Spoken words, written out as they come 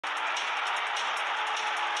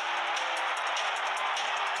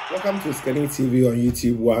Welcome to Scanning TV on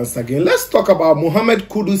YouTube once again. Let's talk about Mohammed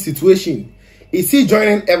Kudus' situation. Is he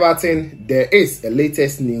joining Everton? There is a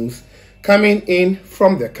latest news coming in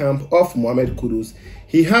from the camp of Mohammed Kudus.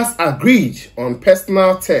 He has agreed on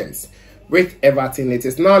personal terms with Everton. It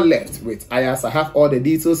is now left with Ayew. I have all the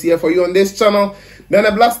details here for you on this channel. Then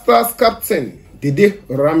the Black Stars captain, Dede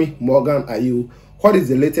Ayew. What is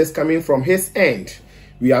the latest coming from his end?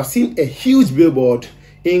 We have seen a huge billboard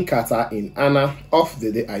in Qatar in honor of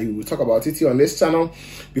Dede Ayew. We'll talk about it here on this channel.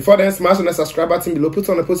 Before then, smash on the subscribe button below, put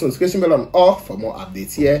on the post notification bell on all for more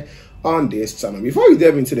updates here on this channel. Before we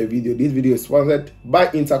delve into the video, this video is sponsored by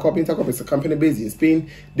Intercop. Intercop is a company based in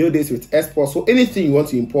Spain. Deal this with exports. So anything you want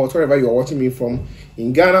to import, wherever you're watching me from,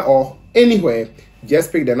 in Ghana or anywhere,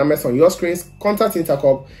 just pick the numbers on your screens, contact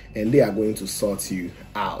Intercop, and they are going to sort you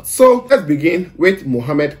out. So let's begin with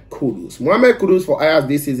Mohammed Kudus. Mohammed Kudus for Ayew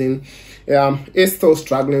this season is still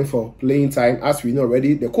struggling for playing time. As we know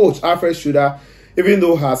already, the coach Alfred Schroeder, even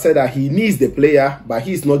though has said that he needs the player, but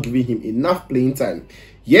he's not giving him enough playing time.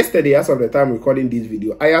 Yesterday, as of the time recording this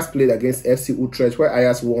video, Ayew played against FC Utrecht, where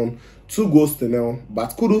Ayew won 2-0,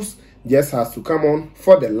 but Kudus just has to come on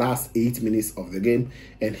for the last 8 minutes of the game,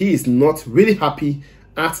 and he is not really happy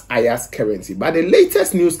at Ayew's currency. But the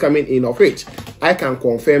latest news coming in, of which I can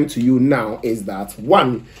confirm to you now, is that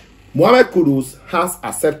one, Mohammed Kudus has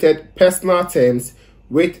accepted personal terms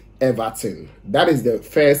with Everton. That is the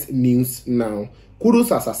first news now. Kudus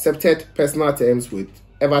has accepted personal terms with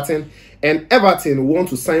Everton, and Everton want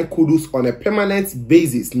to sign Kudus on a permanent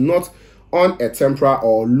basis, not on a temporary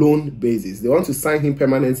or loan basis. They want to sign him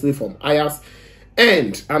permanently from Ayew.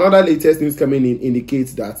 And another latest news coming in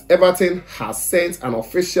indicates that Everton has sent an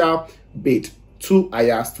official bid to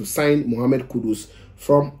Ayew to sign Mohammed Kudus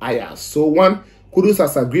from Ayew. So one, Kudus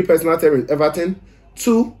has agreed personal terms with Everton.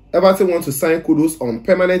 Two, Everton want to sign Kudus on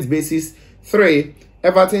permanent basis. Three,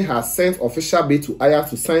 Everton has sent official bid to Ayew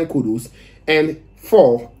to sign Kudus. And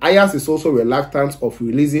four, Ayew is also reluctant of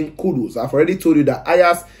releasing Kudus. I've already told you that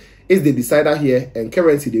Ayew is the decider here, and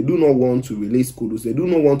currently they do not want to release Kudus. They do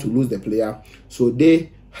not want to lose the player, so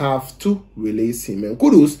they have to release him. And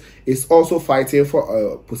Kudus is also fighting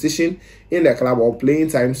for a position in the club or playing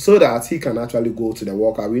time so that he can actually go to the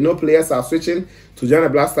World Cup. We know players are switching to join the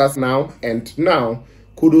Black Stars now, and now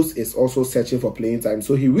Kudus is also searching for playing time.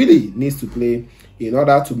 So he really needs to play in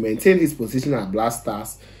order to maintain his position at Black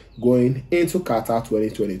Stars going into Qatar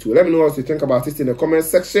 2022. Let me know what you think about it in the comment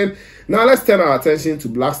section. Now let's turn our attention to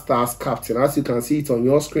Black Stars captain. As you can see it on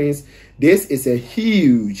your screens, this is a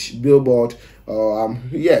huge billboard.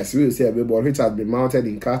 Yes, we will say a billboard which has been mounted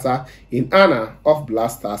in Qatar in honor of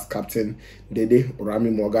Black Stars captain Dede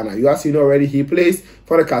Ayew. You have seen already, he plays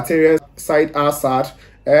for the Qatarian side Al-Sadd,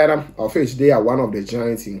 and of which they are one of the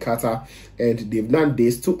giants in Qatar, and they've done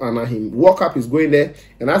this to honor him. World Cup is going there,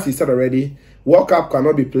 and as he said already, World Cup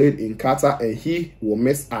cannot be played in Qatar, and he will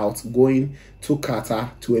miss out going to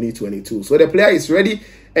Qatar 2022. So the player is ready,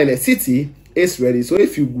 and the city is ready. So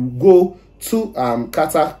if you go to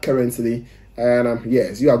Qatar currently, and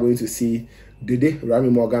yes, you are going to see Dede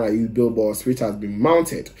Ayew billboards, which has been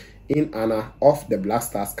mounted in honor of the Black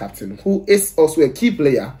Stars captain, who is also a key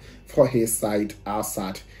player for his side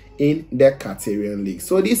Al-Sadd in the Qatarian League.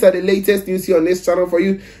 So these are the latest news here on this channel for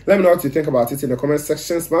you. Let me know what you think about it in the comment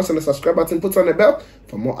section. Smash on the subscribe button, put on the bell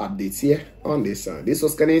for more updates here on this channel. This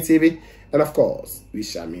was Scanning TV, and of course, we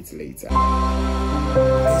shall meet later.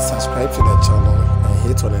 Please subscribe to the channel and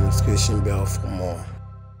hit on the notification bell for more.